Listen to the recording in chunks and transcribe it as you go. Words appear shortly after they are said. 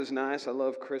It's nice. I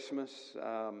love Christmas.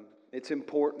 It's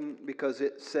important because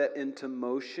it set into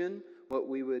motion what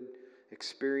we would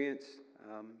experience.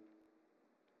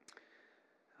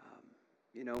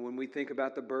 When we think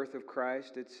about the birth of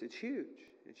Christ, it's huge.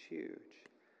 It's huge.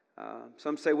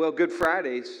 Some say, well, Good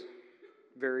Friday's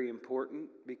very important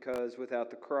because without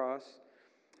the cross,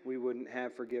 we wouldn't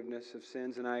have forgiveness of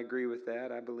sins, and I agree with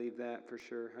that. I believe that for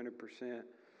sure, 100%.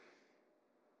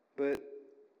 But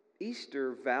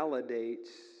Easter validates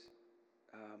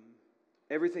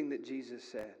everything that Jesus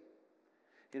said.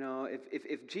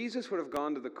 If Jesus would have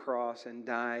gone to the cross and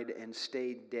died and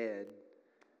stayed dead,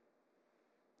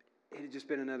 it had just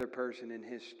been another person in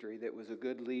history that was a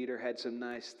good leader, had some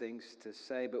nice things to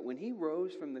say. But when he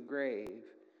rose from the grave,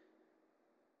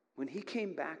 when he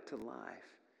came back to life,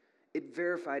 it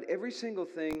verified every single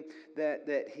thing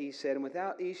that he said. And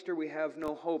without Easter, we have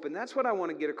no hope. And that's what I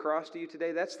want to get across to you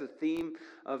today. That's the theme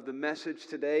of the message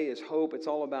today is hope. It's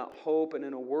all about hope. And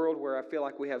in a world where I feel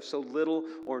like we have so little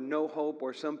or no hope,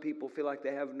 or some people feel like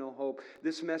they have no hope,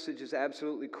 this message is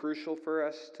absolutely crucial for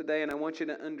us today. And I want you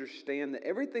to understand that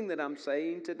everything that I'm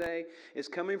saying today is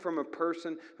coming from a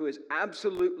person who is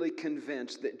absolutely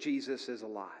convinced that Jesus is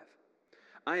alive.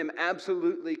 I am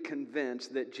absolutely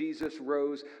convinced that Jesus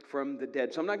rose from the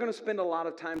dead. So I'm not going to spend a lot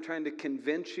of time trying to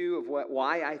convince you of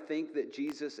why I think that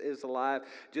Jesus is alive.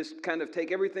 Just kind of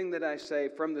take everything that I say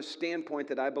from the standpoint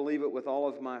that I believe it with all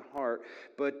of my heart.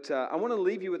 But I want to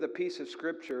leave you with a piece of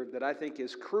Scripture that I think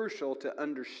is crucial to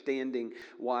understanding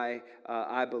why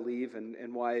I believe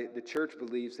and why the church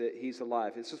believes that He's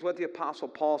alive. This is what the Apostle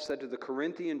Paul said to the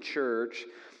Corinthian church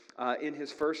in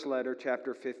his first letter,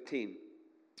 chapter 15.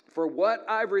 For what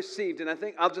I've received, and I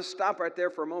think I'll just stop right there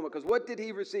for a moment, because what did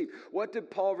he receive? What did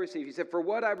Paul receive? He said, for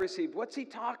what I've received. What's he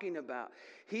talking about?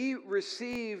 He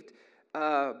received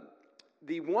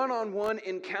the one-on-one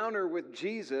encounter with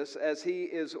Jesus as he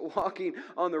is walking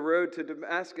on the road to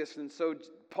Damascus. And so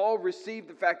Paul received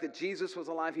the fact that Jesus was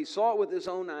alive. He saw it with his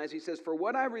own eyes. He says, for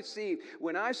what I received,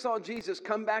 when I saw Jesus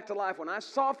come back to life, when I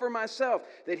saw for myself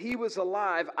that he was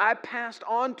alive, I passed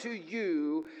on to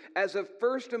you as of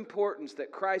first importance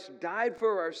that Christ died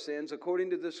for our sins according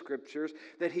to the Scriptures,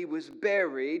 that he was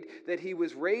buried, that he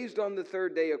was raised on the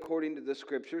third day according to the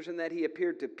Scriptures, and that he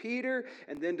appeared to Peter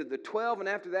and then to the 12, and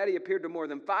after that he appeared to more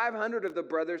than 500 of the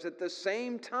brothers at the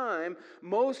same time,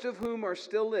 most of whom are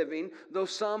still living, though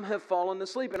some have fallen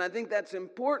asleep. And I think that's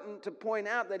important to point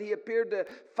out that he appeared to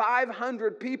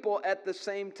 500 people at the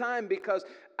same time, because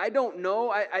I don't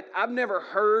know, I've never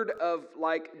heard of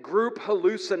like group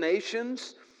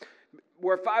hallucinations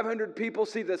where 500 people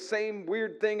see the same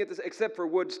weird thing except for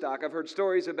Woodstock. I've heard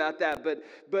stories about that, but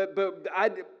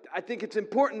I think it's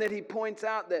important that he points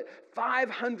out that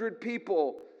 500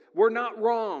 people were not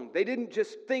wrong. They didn't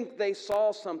just think they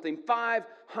saw something.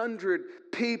 500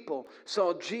 people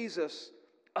saw Jesus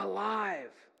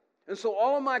alive. And so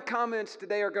all of my comments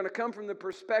today are going to come from the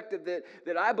perspective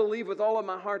that I believe with all of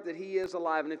my heart that he is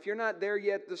alive. And if you're not there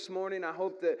yet this morning, I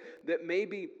hope that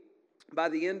maybe by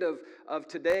the end of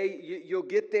today, you'll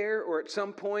get there, or at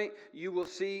some point you will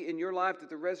see in your life that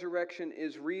the resurrection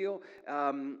is real.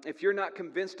 If you're not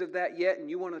convinced of that yet and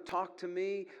you want to talk to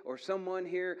me or someone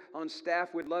here on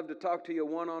staff, we'd love to talk to you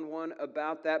one-on-one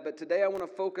about that. But today I want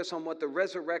to focus on what the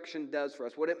resurrection does for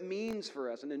us, what it means for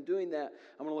us. And in doing that,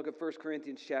 I'm going to look at 1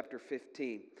 Corinthians chapter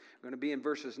 15. I'm going to be in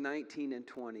verses 19 and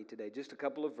 20 today, just a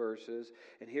couple of verses.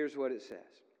 And here's what it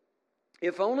says.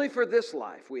 If only for this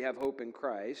life we have hope in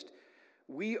Christ,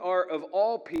 we are of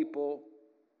all people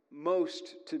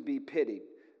most to be pitied.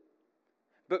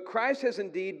 But Christ has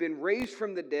indeed been raised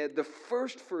from the dead, the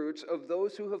first fruits of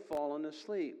those who have fallen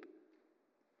asleep.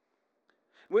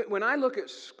 When I look at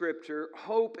Scripture,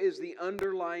 hope is the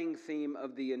underlying theme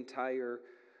of the entire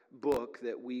book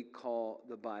that we call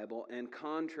the Bible. And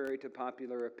contrary to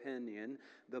popular opinion,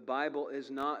 the Bible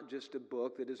is not just a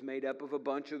book that is made up of a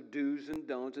bunch of do's and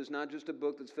don'ts. It's not just a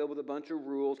book that's filled with a bunch of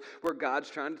rules where God's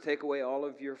trying to take away all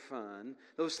of your fun.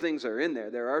 Those things are in there.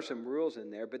 There are some rules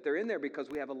in there, but they're in there because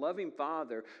we have a loving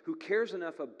Father who cares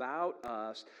enough about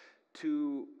us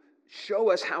to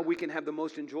show us how we can have the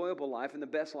most enjoyable life and the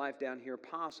best life down here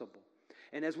possible.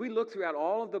 And as we look throughout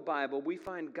all of the Bible, we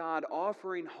find God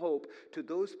offering hope to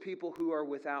those people who are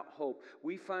without hope.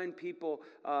 We find people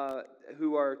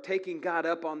who are taking God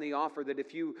up on the offer that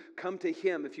if you come to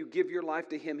Him, if you give your life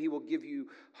to Him, He will give you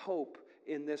hope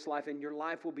in this life, and your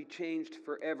life will be changed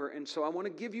forever. And so I want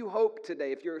to give you hope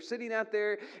today. If you're sitting out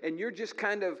there and you're just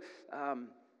kind of,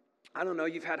 I don't know,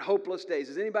 you've had hopeless days.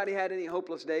 Has anybody had any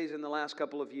hopeless days in the last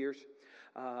couple of years?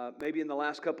 maybe in the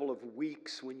last couple of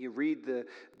weeks when you read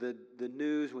the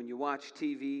news, when you watch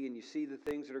TV and you see the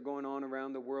things that are going on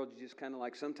around the world, you just kind of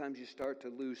like sometimes you start to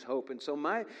lose hope. And so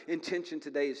my intention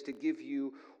today is to give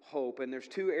you hope. And there's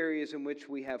two areas in which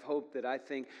we have hope that I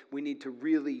think we need to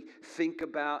really think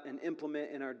about and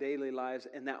implement in our daily lives.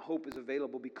 And that hope is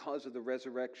available because of the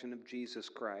resurrection of Jesus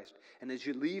Christ. And as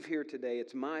you leave here today,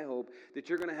 it's my hope that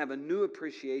you're going to have a new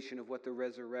appreciation of what the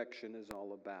resurrection is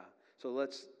all about. So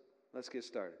let's get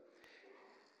started.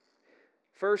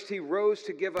 First, he rose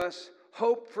to give us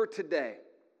hope for today.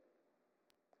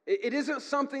 It isn't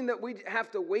something that we have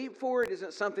to wait for. It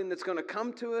isn't something that's going to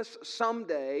come to us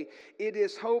someday. It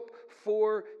is hope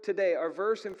for today. Our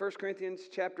verse in 1 Corinthians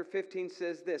chapter 15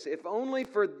 says this: if only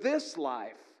for this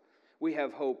life we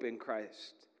have hope in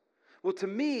Christ. Well, to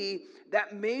me,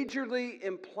 that majorly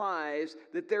implies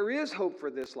that there is hope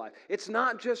for this life. It's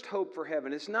not just hope for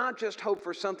heaven. It's not just hope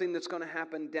for something that's going to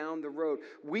happen down the road.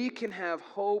 We can have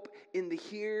hope in the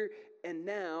here and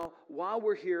now while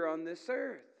we're here on this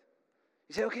earth.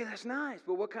 You say, okay, that's nice,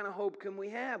 but what kind of hope can we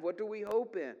have? What do we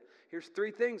hope in? Here's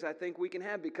three things I think we can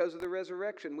have because of the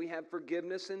resurrection. We have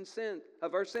forgiveness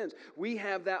of our sins. We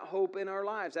have that hope in our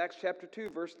lives. Acts chapter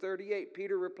 2, verse 38,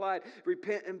 Peter replied,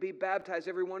 repent and be baptized,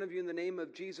 every one of you, in the name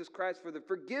of Jesus Christ for the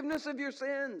forgiveness of your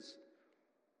sins.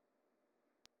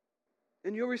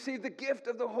 And you'll receive the gift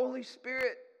of the Holy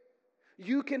Spirit.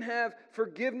 You can have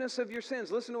forgiveness of your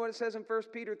sins. Listen to what it says in 1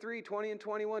 Peter 3, 20 and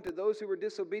 21. To those who were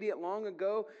disobedient long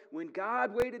ago, when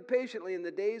God waited patiently in the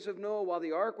days of Noah while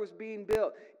the ark was being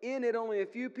built, in it only a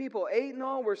few people, 8 in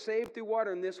all, were saved through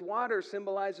water. And this water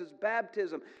symbolizes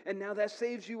baptism. And now that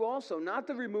saves you also. Not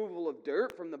the removal of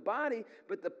dirt from the body,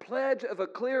 but the pledge of a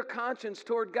clear conscience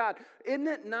toward God. Isn't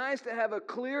it nice to have a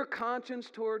clear conscience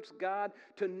towards God,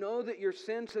 to know that your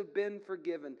sins have been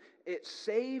forgiven? It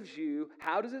saves you.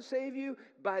 How does it save you?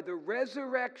 By the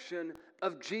resurrection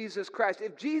of Jesus Christ.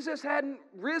 If Jesus hadn't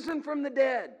risen from the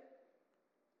dead,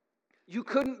 you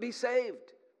couldn't be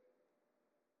saved.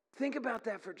 Think about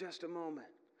that for just a moment.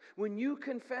 When you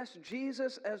confess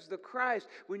Jesus as the Christ,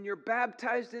 when you're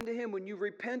baptized into Him, when you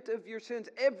repent of your sins,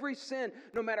 every sin,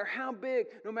 no matter how big,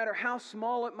 no matter how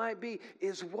small it might be,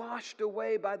 is washed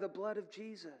away by the blood of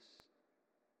Jesus.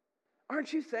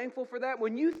 Aren't you thankful for that?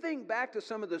 When you think back to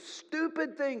some of the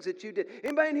stupid things that you did.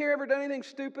 Anybody in here ever done anything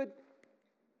stupid?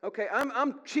 Okay,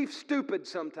 I'm chief stupid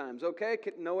sometimes, okay?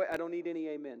 No, I don't need any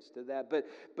amens to that.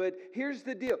 But here's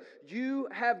the deal. You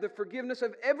have the forgiveness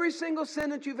of every single sin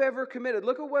that you've ever committed.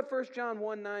 Look at what 1 John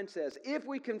 1:9 says. If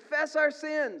we confess our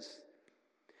sins,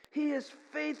 He is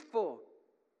faithful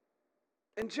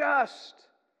and just,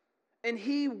 and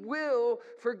He will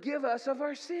forgive us of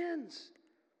our sins.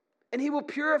 And He will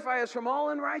purify us from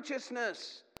all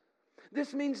unrighteousness.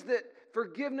 This means that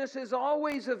forgiveness is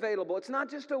always available. It's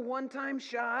not just a one-time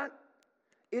shot.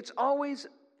 It's always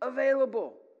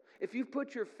available. If you've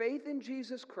put your faith in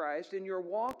Jesus Christ and you're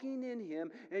walking in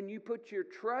Him and you put your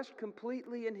trust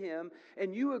completely in Him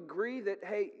and you agree that,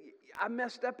 hey, I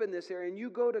messed up in this area, and you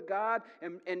go to God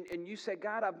and you say,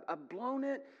 God, I've blown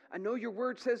it. I know your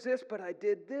word says this, but I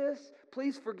did this.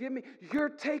 Please forgive me. You're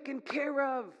taken care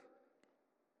of.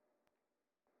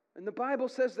 And the Bible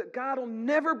says that God will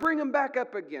never bring them back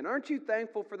up again. Aren't you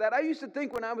thankful for that? I used to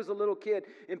think when I was a little kid,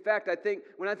 in fact,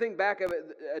 when I think back to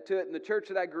it in the church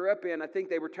that I grew up in, I think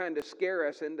they were trying to scare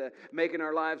us into making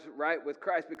our lives right with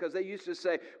Christ, because they used to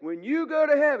say, when you go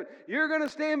to heaven, you're going to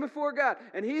stand before God,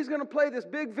 and He's going to play this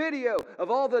big video of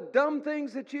all the dumb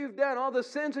things that you've done, all the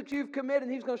sins that you've committed,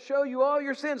 and He's going to show you all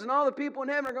your sins, and all the people in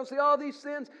heaven are going to see all these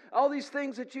sins, all these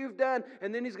things that you've done,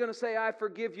 and then He's going to say, I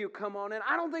forgive you, come on in.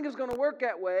 I don't think it's going to work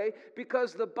that way,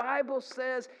 because the Bible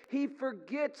says He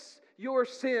forgets your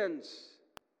sins.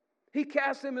 He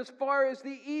casts them as far as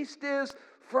the east is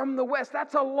from the west.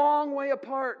 That's a long way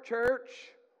apart, church.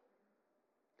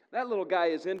 That little guy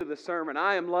is into the sermon.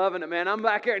 I am loving it, man. I'm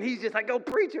back here, and he's just like, go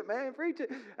preach it, man, preach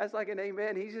it. That's like an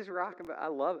amen. He's just rocking. I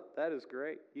love it. That is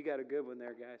great. You got a good one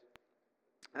there, guys.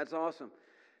 That's awesome.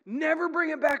 Never bring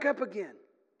it back up again.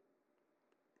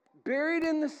 Buried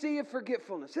in the sea of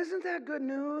forgetfulness. Isn't that good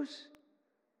news?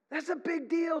 That's a big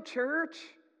deal, church.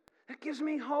 That gives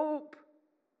me hope.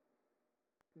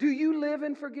 Do you live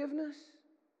in forgiveness?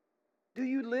 Do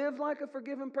you live like a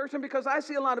forgiven person? Because I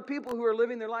see a lot of people who are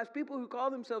living their lives, people who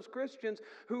call themselves Christians,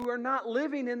 who are not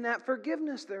living in that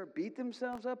forgiveness. They beat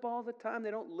themselves up all the time.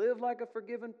 They don't live like a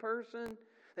forgiven person.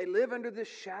 They live under the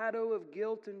shadow of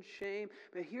guilt and shame.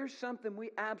 But here's something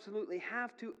we absolutely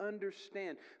have to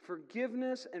understand.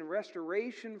 Forgiveness and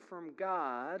restoration from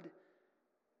God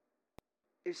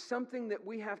is something that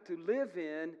we have to live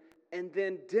in and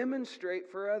then demonstrate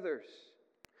for others.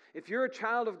 If you're a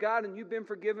child of God and you've been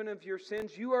forgiven of your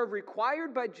sins, you are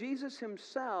required by Jesus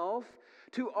Himself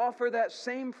to offer that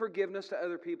same forgiveness to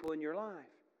other people in your life.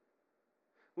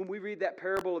 When we read that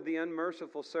parable of the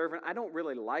unmerciful servant, I don't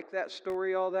really like that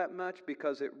story all that much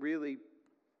because it really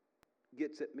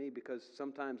gets at me, because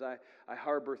sometimes I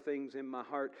harbor things in my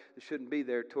heart that shouldn't be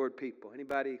there toward people.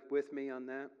 Anybody with me on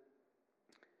that?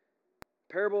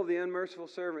 Parable of the unmerciful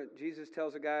servant. Jesus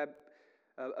tells a guy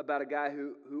about a guy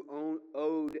who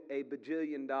owed a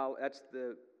bajillion dollars. That's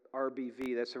the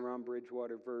RBV, that's the Ron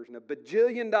Bridgewater version. A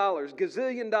bajillion dollars,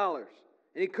 gazillion dollars.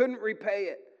 And he couldn't repay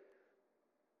it.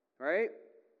 Right?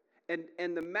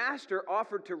 And the master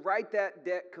offered to write that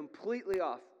debt completely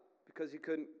off because he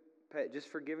couldn't pay it. Just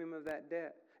forgive him of that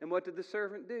debt. And what did the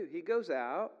servant do? He goes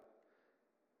out,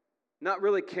 not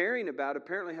really caring about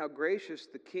apparently how gracious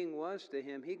the king was to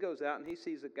him. He goes out and he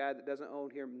sees a guy that doesn't owe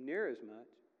him near as much,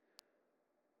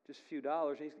 just a few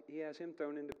dollars, and he has him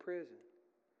thrown into prison.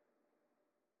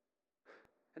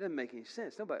 That doesn't make any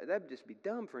sense. That'd just be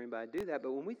dumb for anybody to do that.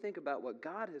 But when we think about what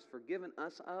God has forgiven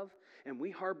us of, and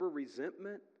we harbor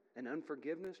resentment and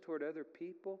unforgiveness toward other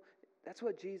people, that's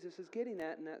what Jesus is getting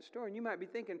at in that story. And you might be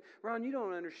thinking, Ron, you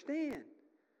don't understand.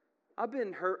 I've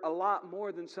been hurt a lot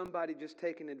more than somebody just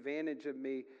taking advantage of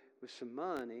me with some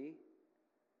money.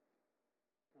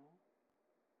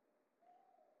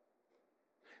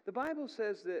 The Bible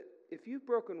says that if you've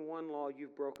broken one law,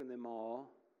 you've broken them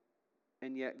all,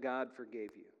 and yet God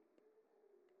forgave you.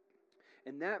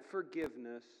 And that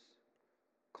forgiveness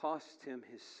cost him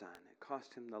his son. It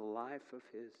cost him the life of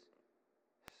his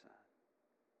son.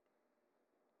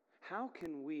 How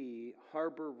can we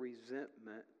harbor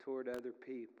resentment toward other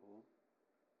people,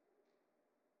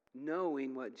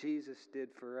 knowing what Jesus did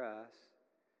for us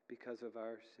because of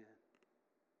our sin?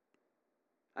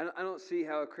 I don't see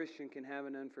how a Christian can have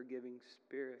an unforgiving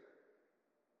spirit.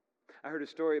 I heard a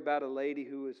story about a lady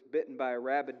who was bitten by a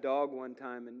rabid dog one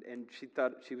time, and she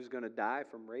thought she was going to die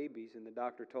from rabies, and the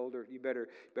doctor told her, you better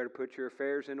put your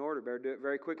affairs in order, better do it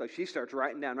very quickly. She starts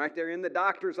writing down right there in the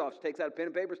doctor's office, takes out a pen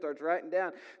and paper, starts writing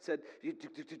down, said,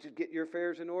 get your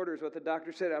affairs in order is what the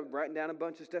doctor said. I'm writing down a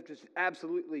bunch of stuff, just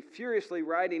absolutely furiously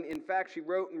writing. In fact, she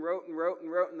wrote, and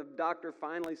the doctor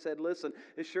finally said, listen,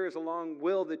 this sure is a long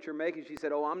will that you're making. She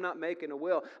said, I'm not making a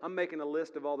will. I'm making a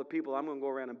list of all the people I'm going to go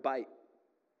around and bite.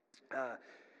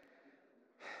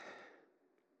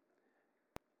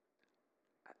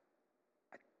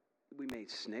 We may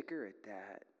snicker at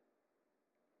that,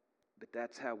 but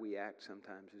that's how we act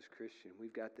sometimes as Christians.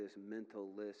 We've got this mental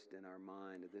list in our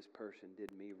mind of this person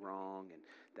did me wrong, and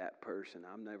that person,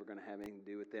 I'm never going to have anything to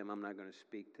do with them. I'm not going to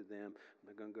speak to them. I'm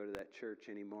not going to go to that church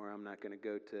anymore. I'm not going to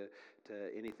go to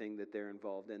anything that they're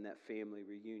involved in, that family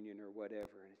reunion or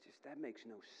whatever. And it's just, that makes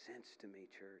no sense to me,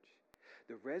 church.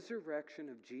 The resurrection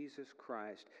of Jesus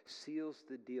Christ seals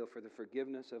the deal for the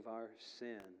forgiveness of our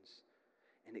sins,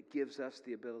 and it gives us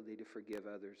the ability to forgive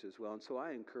others as well. And so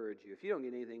I encourage you, if you don't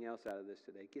get anything else out of this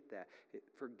today, get that.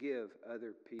 Forgive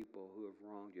other people who have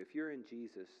wronged you. If you're in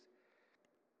Jesus,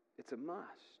 it's a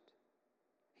must.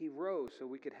 He rose so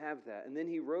we could have that. And then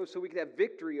he rose so we could have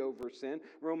victory over sin.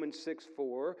 Romans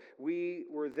 6:4. We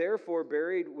were therefore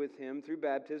buried with him through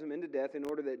baptism into death, in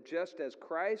order that just as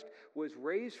Christ was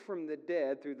raised from the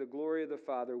dead through the glory of the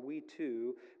Father, we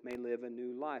too may live a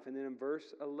new life. And then in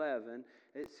verse 11,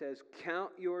 it says, count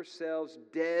yourselves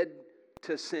dead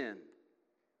to sin,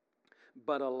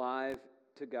 but alive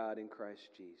to God in Christ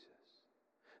Jesus.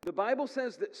 The Bible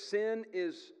says that sin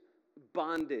is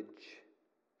bondage.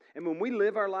 And when we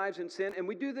live our lives in sin, and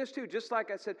we do this too, just like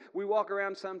I said, we walk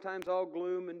around sometimes all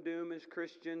gloom and doom as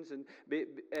Christians and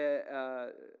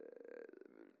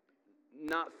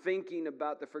not thinking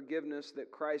about the forgiveness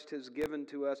that Christ has given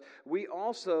to us. We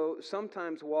also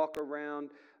sometimes walk around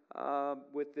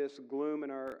with this gloom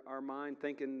in our mind,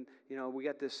 thinking, we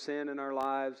got this sin in our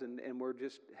lives and we're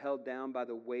just held down by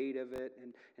the weight of it.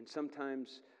 And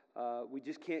sometimes we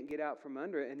just can't get out from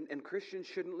under it. And Christians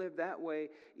shouldn't live that way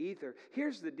either.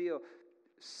 Here's the deal.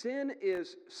 Sin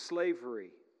is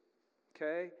slavery,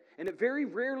 okay? And it very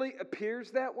rarely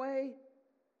appears that way.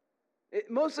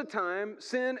 Most of the time,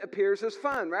 sin appears as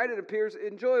fun, right? It appears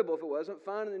enjoyable. If it wasn't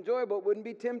fun and enjoyable, it wouldn't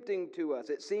be tempting to us.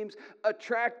 It seems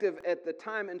attractive at the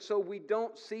time, and so we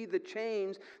don't see the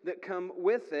change that come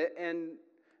with it. And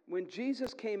when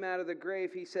Jesus came out of the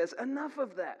grave, he says, enough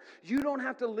of that. You don't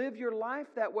have to live your life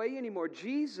that way anymore.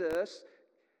 Jesus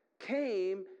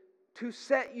came to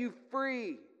set you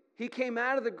free. He came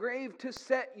out of the grave to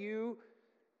set you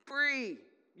free.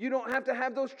 You don't have to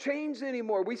have those chains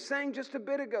anymore. We sang just a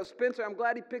bit ago. Spencer, I'm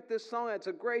glad he picked this song. It's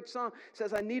a great song. It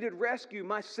says, I needed rescue.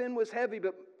 My sin was heavy,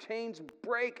 but chains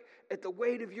break at the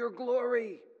weight of your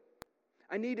glory.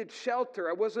 I needed shelter.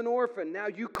 I was an orphan. Now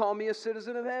you call me a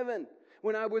citizen of heaven.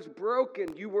 When I was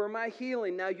broken, you were my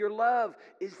healing. Now your love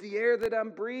is the air that I'm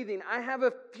breathing. I have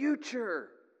a future.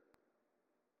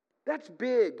 That's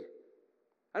big.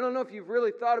 I don't know if you've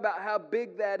really thought about how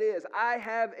big that is. I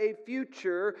have a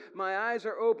future. My eyes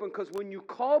are open because when you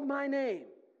called my name,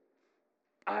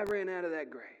 I ran out of that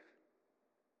grave.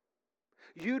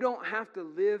 You don't have to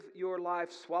live your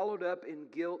life swallowed up in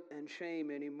guilt and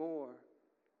shame anymore.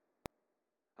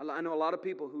 I know a lot of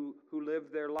people who live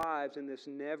their lives in this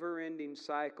never-ending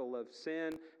cycle of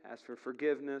sin, ask for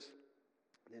forgiveness,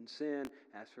 then sin,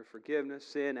 ask for forgiveness,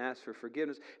 sin, ask for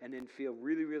forgiveness, and then feel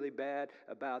really, really bad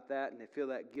about that, and they feel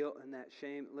that guilt and that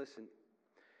shame. Listen,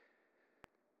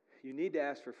 you need to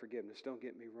ask for forgiveness, don't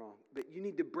get me wrong, but you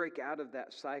need to break out of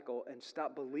that cycle and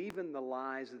stop believing the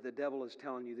lies that the devil is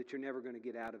telling you that you're never going to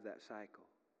get out of that cycle,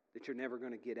 that you're never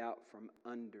going to get out from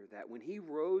under that. When he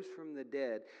rose from the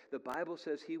dead, the Bible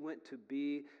says he went to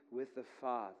be with the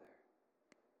Father.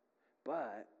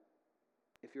 But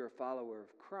if you're a follower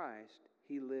of Christ,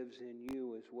 he lives in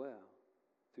you as well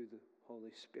through the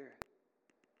Holy Spirit.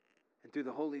 And through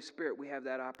the Holy Spirit, we have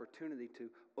that opportunity to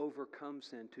overcome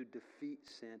sin, to defeat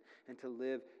sin, and to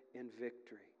live in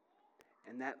victory.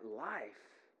 And that life,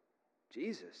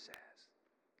 Jesus says,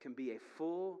 can be a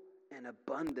full and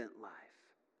abundant life.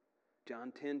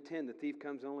 John 10:10, the thief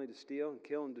comes only to steal and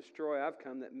kill and destroy. I've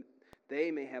come that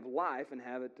they may have life and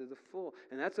have it to the full.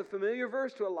 And that's a familiar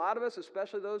verse to a lot of us,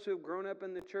 especially those who have grown up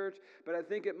in the church. But I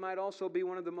think it might also be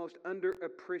one of the most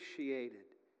underappreciated.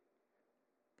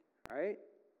 All right?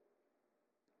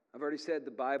 I've already said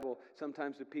the Bible,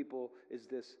 sometimes to people, is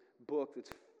this book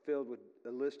that's filled with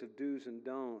a list of do's and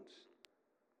don'ts.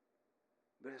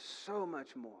 But it's so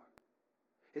much more.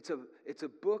 It's a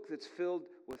book that's filled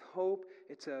with hope.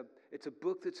 It's a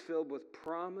book that's filled with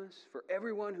promise for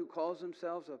everyone who calls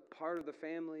themselves a part of the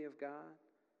family of God.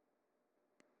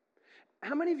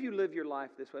 How many of you live your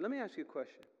life this way? Let me ask you a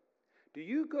question. Do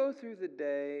you go through the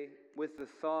day with the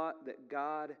thought that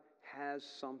God has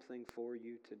something for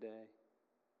you today?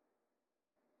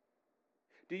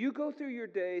 Do you go through your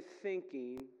day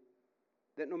thinking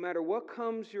that no matter what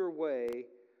comes your way,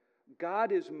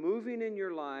 God is moving in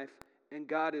your life and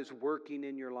God is working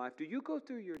in your life? Do you go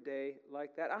through your day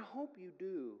like that? I hope you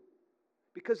do.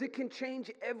 Because it can change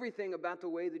everything about the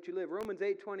way that you live. Romans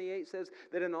 8:28 says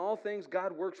that in all things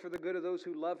God works for the good of those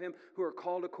who love Him, who are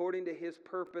called according to His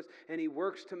purpose, and He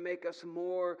works to make us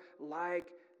more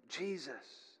like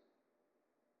Jesus.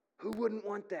 Who wouldn't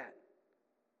want that?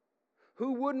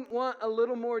 Who wouldn't want a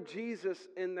little more Jesus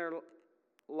in their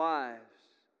lives?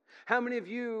 How many of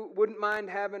you wouldn't mind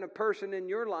having a person in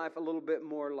your life a little bit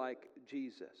more like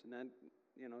Jesus? And then,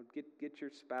 get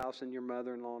your spouse and your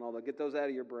mother-in-law and all that. Get those out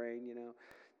of your brain,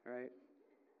 right?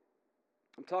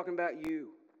 I'm talking about you.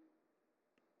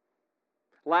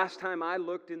 Last time I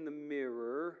looked in the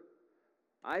mirror,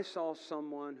 I saw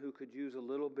someone who could use a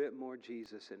little bit more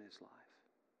Jesus in his life.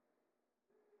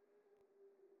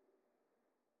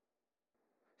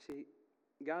 See,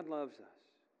 God loves us.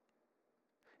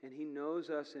 And He knows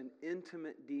us in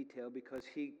intimate detail because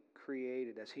He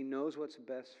created us. He knows what's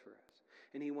best for us.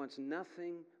 And He wants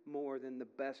nothing more than the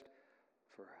best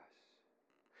for us.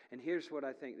 And here's what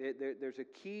I think. There's a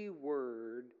key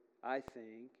word, I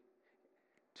think,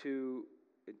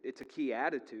 it's a key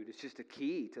attitude. It's just a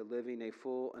key to living a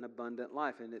full and abundant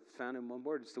life. And it's found in one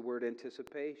word. It's the word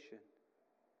anticipation.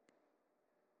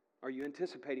 Are you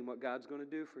anticipating what God's going to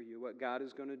do for you? What God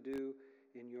is going to do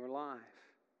in your life?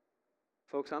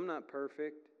 Folks, I'm not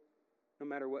perfect, no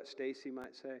matter what Stacy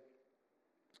might say.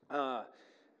 No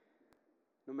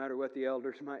matter what the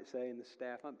elders might say and the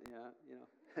staff.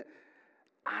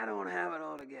 I don't have it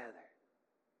all together.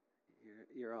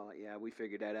 You're all like, yeah, we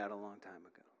figured that out a long time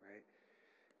ago, right?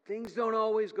 Things don't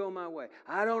always go my way.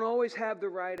 I don't always have the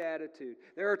right attitude.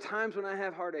 There are times when I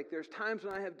have heartache. There's times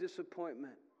when I have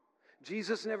disappointment.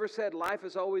 Jesus never said life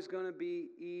is always going to be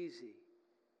easy.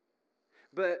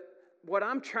 But what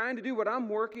I'm trying to do, what I'm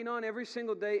working on every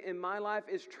single day in my life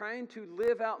is trying to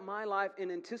live out my life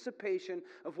in anticipation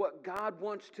of what God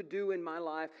wants to do in my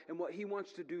life and what He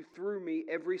wants to do through me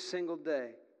every single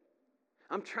day.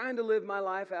 I'm trying to live my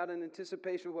life out in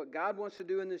anticipation of what God wants to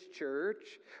do in this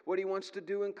church, what He wants to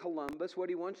do in Columbus, what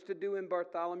He wants to do in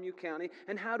Bartholomew County,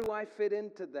 and how do I fit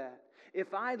into that?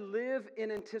 If I live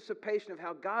in anticipation of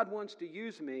how God wants to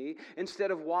use me,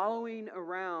 instead of wallowing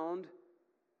around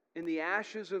in the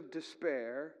ashes of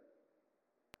despair,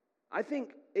 I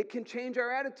think it can change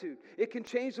our attitude. It can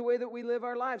change the way that we live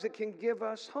our lives. It can give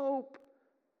us hope.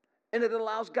 And it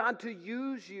allows God to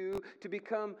use you to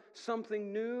become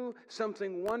something new,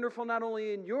 something wonderful, not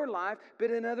only in your life,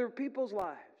 but in other people's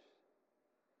lives.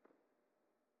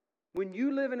 When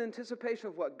you live in anticipation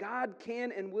of what God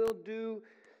can and will do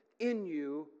in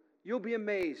you, you'll be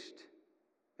amazed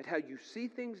at how you see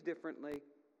things differently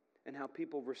and how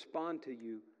people respond to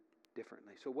you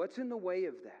differently. So what's in the way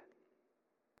of that?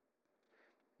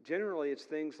 Generally, it's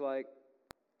things like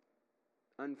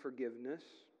unforgiveness,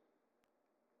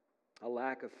 a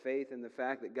lack of faith in the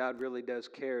fact that God really does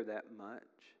care that much.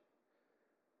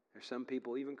 There's some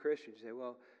people, even Christians, say,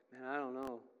 well, man, I don't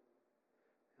know.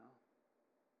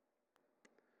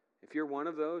 If you're one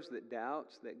of those that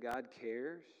doubts that God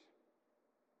cares,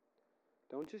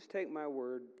 don't just take my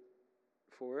word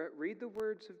for it. Read the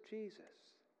words of Jesus.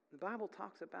 The Bible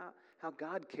talks about how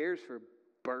God cares for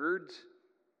birds,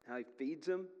 how He feeds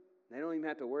them. They don't even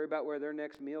have to worry about where their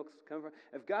next meal comes from.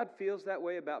 If God feels that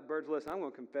way about birds, listen, I'm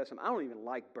going to confess them. I don't even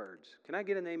like birds. Can I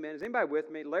get an amen? Is anybody with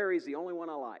me? Larry's the only one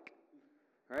I like.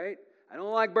 Right? I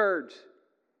don't like birds.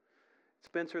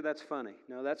 Spencer, that's funny.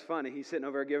 No, that's funny. He's sitting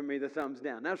over there giving me the thumbs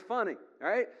down. That's funny. All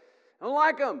right? I don't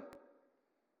like them.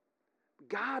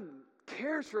 God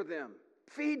cares for them,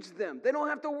 feeds them. They don't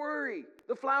have to worry.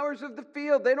 The flowers of the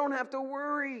field, they don't have to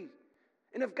worry.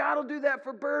 And if God will do that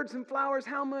for birds and flowers,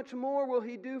 how much more will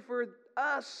He do for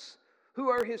us who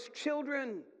are His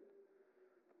children?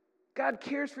 God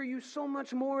cares for you so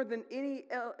much more than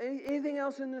anything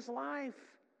else in this life.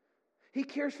 He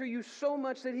cares for you so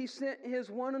much that He sent His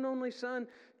one and only Son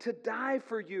to die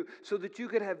for you so that you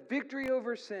could have victory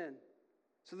over sin,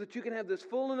 so that you can have this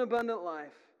full and abundant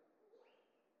life.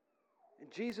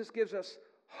 And Jesus gives us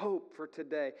hope for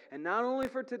today. And not only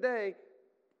for today,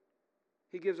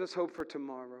 He gives us hope for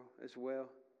tomorrow as well.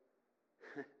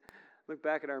 Look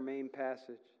back at our main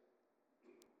passage.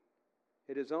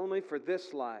 It is only for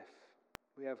this life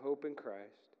we have hope in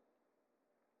Christ.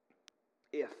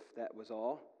 If that was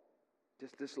all,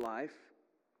 just this life,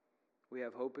 we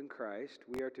have hope in Christ.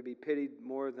 We are to be pitied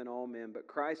more than all men, but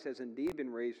Christ has indeed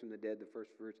been raised from the dead, the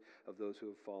first fruits of those who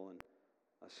have fallen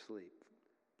asleep.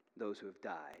 Those who have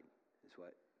died is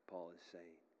what Paul is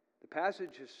saying. The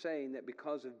passage is saying that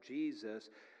because of Jesus,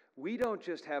 we don't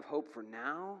just have hope for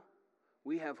now,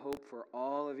 we have hope for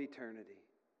all of eternity.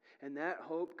 And that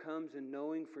hope comes in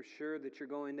knowing for sure that you're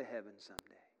going to heaven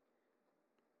someday.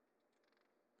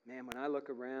 Man, when I look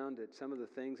around at some of the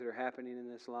things that are happening in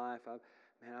this life, I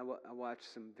watch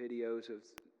some videos of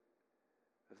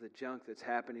the junk that's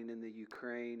happening in the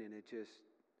Ukraine, and it just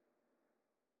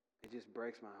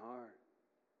breaks my heart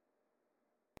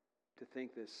to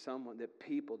think that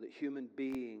human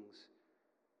beings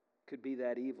could be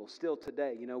that evil. Still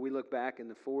today, we look back in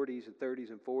the 40s and 30s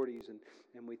and 40s,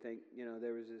 and we think,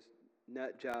 there was this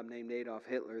nut job named Adolf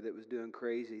Hitler that was doing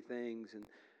crazy things, and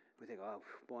we think, oh,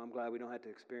 boy, I'm glad we don't have to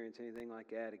experience anything like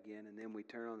that again. And then we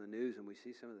turn on the news and we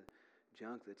see some of the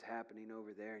junk that's happening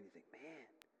over there, and you think, man.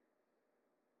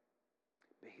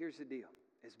 But here's the deal.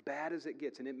 As bad as it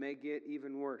gets, and it may get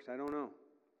even worse, I don't know,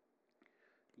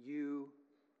 you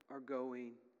are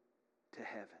going to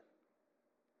heaven.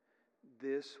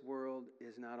 This world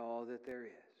is not all that there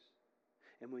is.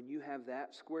 And when you have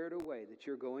that squared away, that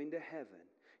you're going to heaven,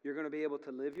 you're going to be able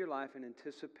to live your life in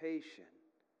anticipation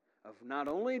of not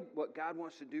only what God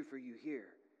wants to do for you here,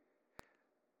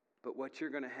 but what you're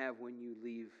going to have when you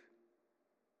leave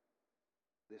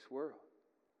this world.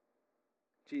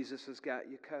 Jesus has got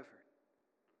you covered.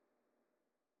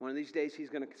 One of these days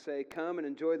He's going to say, come and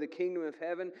enjoy the kingdom of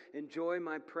heaven, enjoy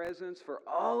my presence for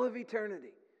all of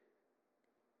eternity.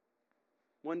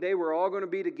 One day we're all going to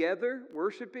be together,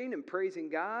 worshiping and praising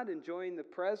God, enjoying the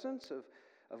presence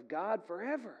of God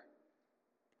forever.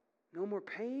 No more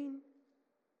pain,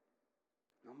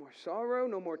 no more sorrow,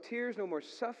 no more tears, no more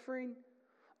suffering,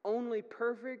 only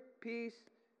perfect peace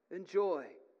and joy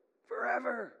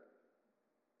forever.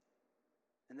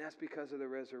 And that's because of the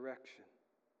resurrection.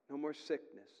 No more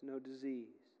sickness, no disease,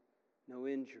 no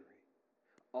injury.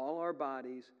 All our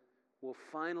bodies will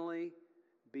finally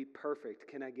be perfect.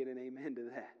 Can I get an amen to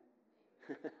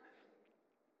that?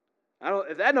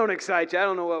 If that don't excite you, I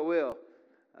don't know what will.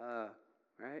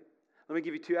 Right? Let me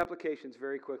give you two applications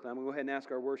very quickly. I'm going to go ahead and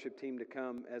ask our worship team to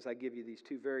come as I give you these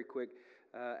two very quick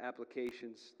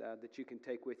applications that you can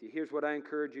take with you. Here's what I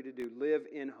encourage you to do. Live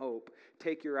in hope.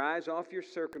 Take your eyes off your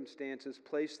circumstances,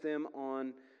 place them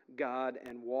on God,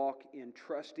 and walk in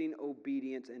trusting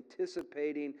obedience,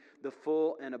 anticipating the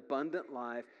full and abundant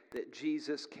life that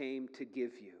Jesus came to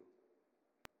give you.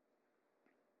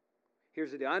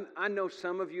 Here's the deal. I know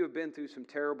some of you have been through some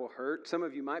terrible hurt. Some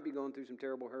of you might be going through some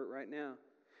terrible hurt right now.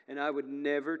 And I would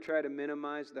never try to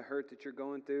minimize the hurt that you're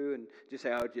going through and just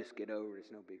say, "I'll just get over it.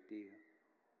 It's no big deal."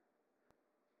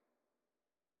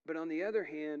 But on the other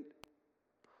hand,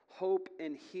 hope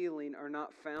and healing are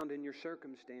not found in your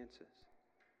circumstances.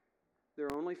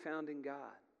 They're only found in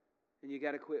God. And you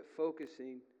got to quit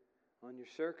focusing on your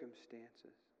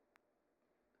circumstances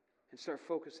and start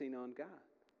focusing on God.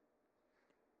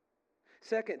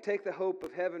 Second, take the hope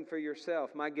of heaven for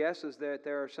yourself. My guess is that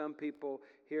there are some people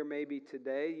here maybe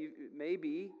today,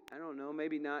 maybe, I don't know,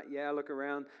 maybe not. Yeah, look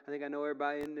around. I think I know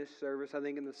everybody in this service. I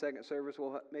think in the second service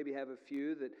we'll maybe have a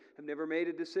few that have never made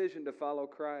a decision to follow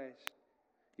Christ.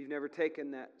 You've never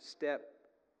taken that step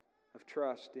of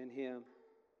trust in Him.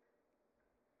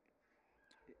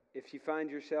 If you find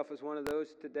yourself as one of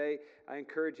those today, I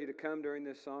encourage you to come during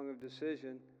this song of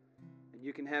decision. And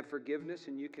you can have forgiveness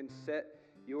and you can set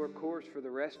your course for the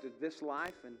rest of this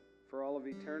life and for all of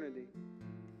eternity.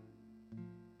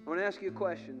 I want to ask you a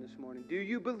question this morning. Do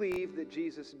you believe that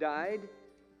Jesus died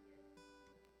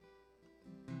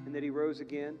and that He rose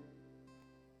again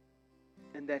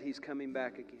and that He's coming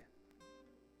back again?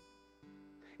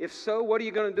 If so, what are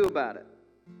you going to do about it?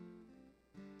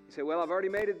 You say, "Well, I've already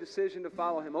made a decision to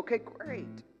follow Him." Okay,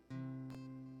 great.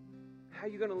 How are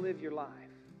you going to live your life?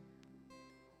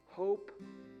 Hope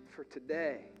for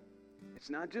today.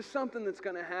 It's not just something that's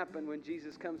going to happen when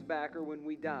Jesus comes back or when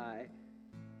we die.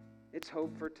 It's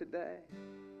hope for today.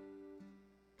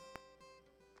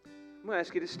 I'm going to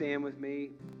ask you to stand with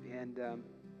me. And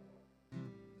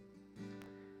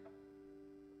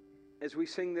as we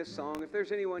sing this song, if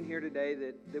there's anyone here today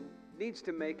that needs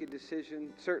to make a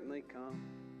decision, certainly come.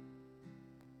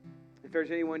 If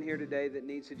there's anyone here today that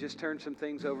needs to just turn some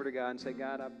things over to God and say,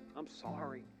 "God, I'm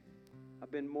sorry.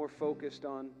 I've been more focused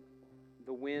on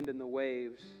the wind and the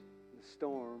waves, the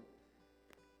storm,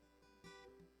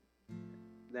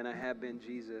 than I have been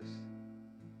Jesus.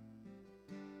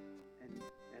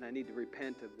 And I need to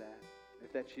repent of that."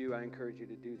 If that's you, I encourage you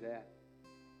to do that.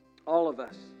 All of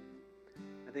us,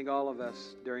 I think all of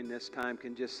us during this time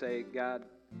can just say, "God,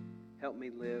 help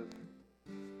me live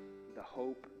the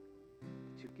hope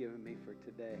that You've given me for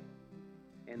today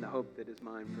and the hope that is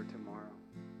mine for tomorrow."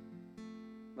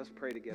 Let's pray together.